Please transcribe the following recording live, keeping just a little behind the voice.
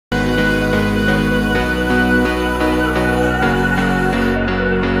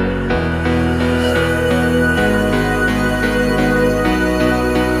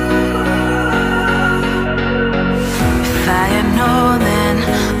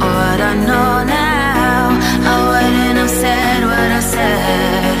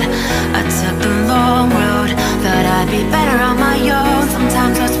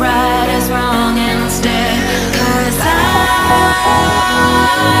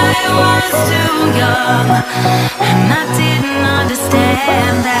young, and I didn't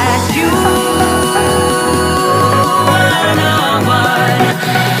understand that you were the one,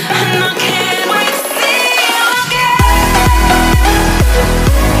 and I can't wait to see you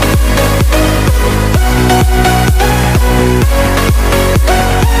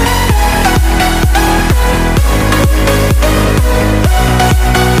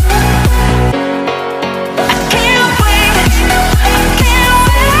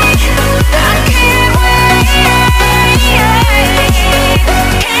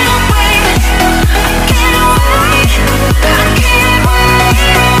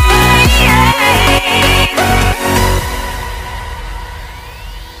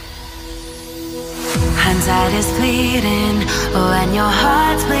hindsight is fleeting when your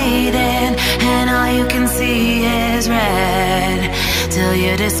heart's bleeding and all you can see is red, till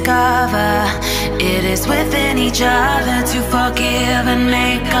you discover it is within each other to forgive and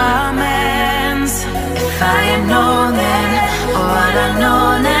make amends. If I had known then what I know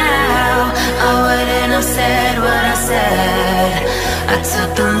now, I wouldn't have said what I said. I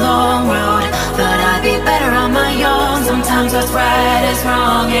took the long road, thought I'd be better on my own. Sometimes what's right is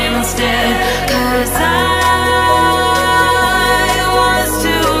wrong instead, 'cause I was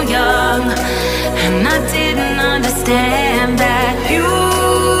too young, and I didn't understand that you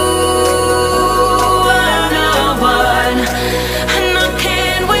were the one, and I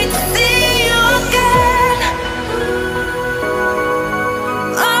can't wait to see you again.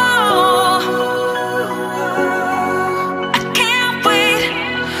 Oh, I can't wait,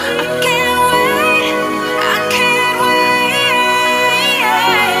 I can't wait, I can't wait,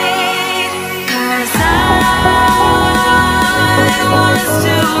 'cause I was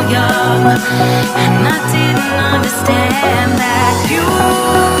too young, and I didn't understand that you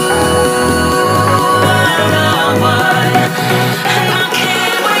were the one, and I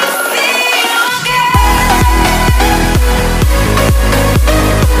can't wait to see you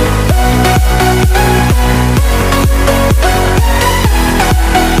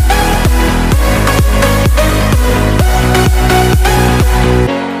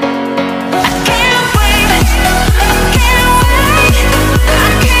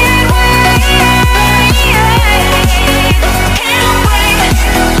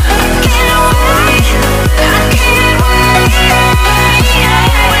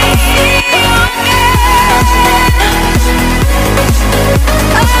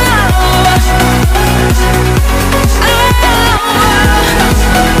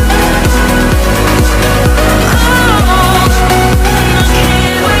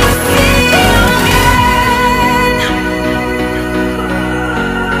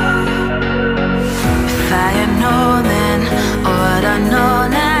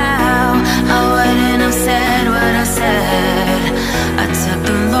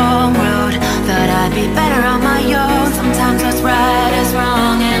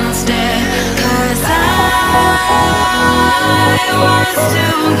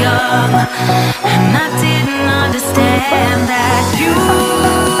too young, and I didn't understand that you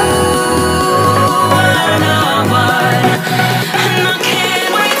were the one, and I can't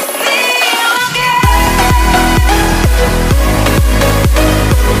wait to see you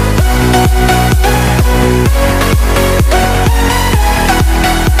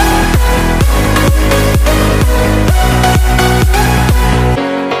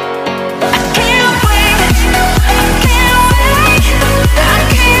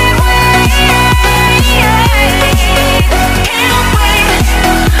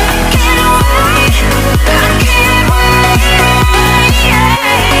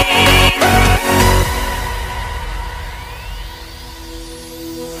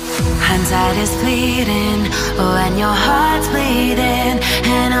hindsight is fleeting when your heart's bleeding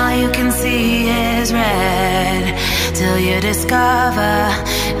and all you can see is red, till you discover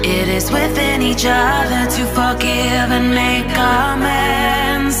it is within each other to forgive and make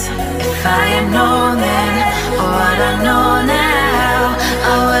amends. If I had known then what I know now,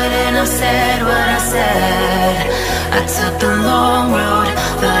 I wouldn't have said what I said. I took the long road,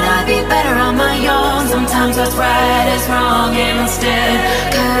 thought I'd be better on my own. Sometimes what's right is wrong instead,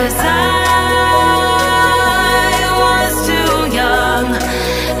 'cause I was too young,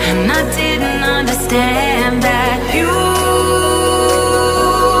 and I didn't understand that you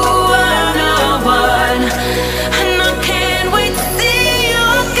were the one, and I can't wait to see you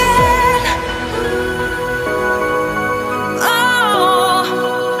again. Oh,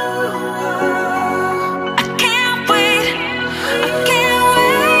 I can't wait, I can't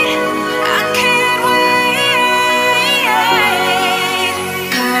wait, I can't wait,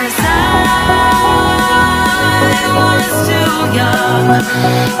 'cause I was too young,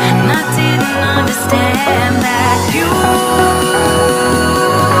 and I didn't understand that you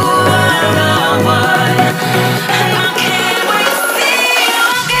were the one, and I can't wait to see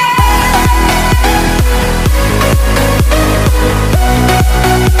you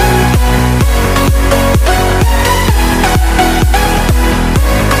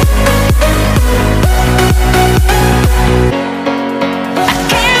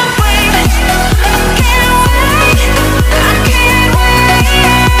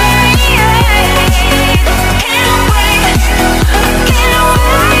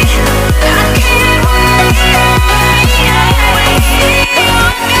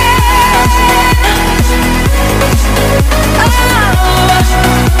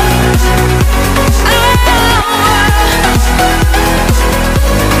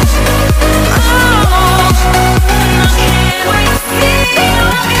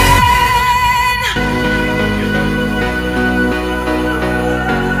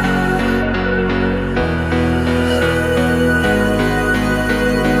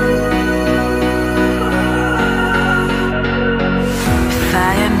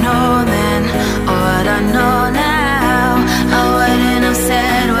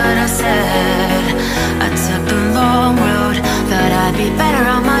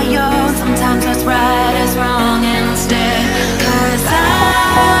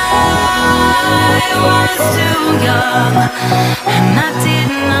and I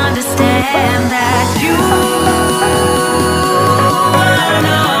didn't understand that you were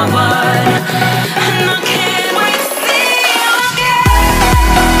the one, and I can't wait to see you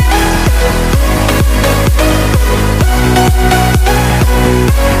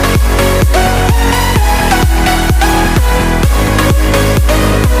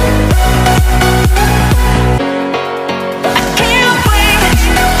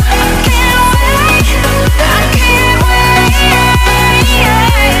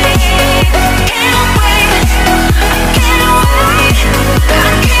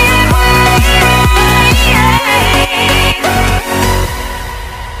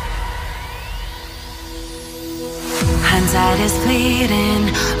Hindsight is fleeting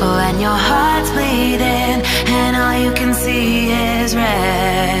when your heart's bleeding and all you can see is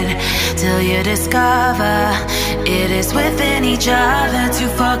red, till you discover it is within each other to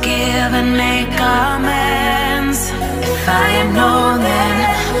forgive and make amends. If I had known then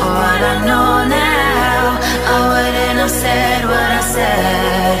what I know now, I wouldn't have said what I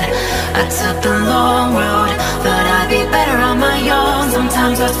said. I took the long road, thought I'd be better on my own.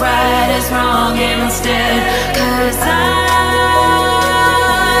 Sometimes what's right is wrong instead, 'cause I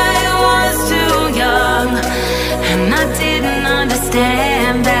was too young, and I didn't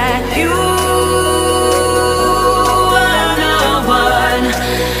understand that you were the one,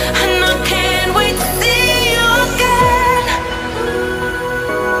 and I can't wait to see you again.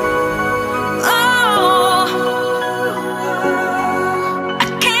 Oh, I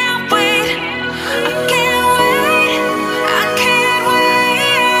can't wait, I can't wait, I can't wait,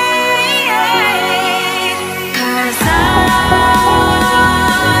 'cause I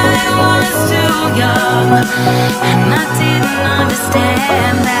was too young, and I didn't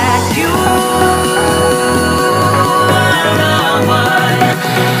understand that you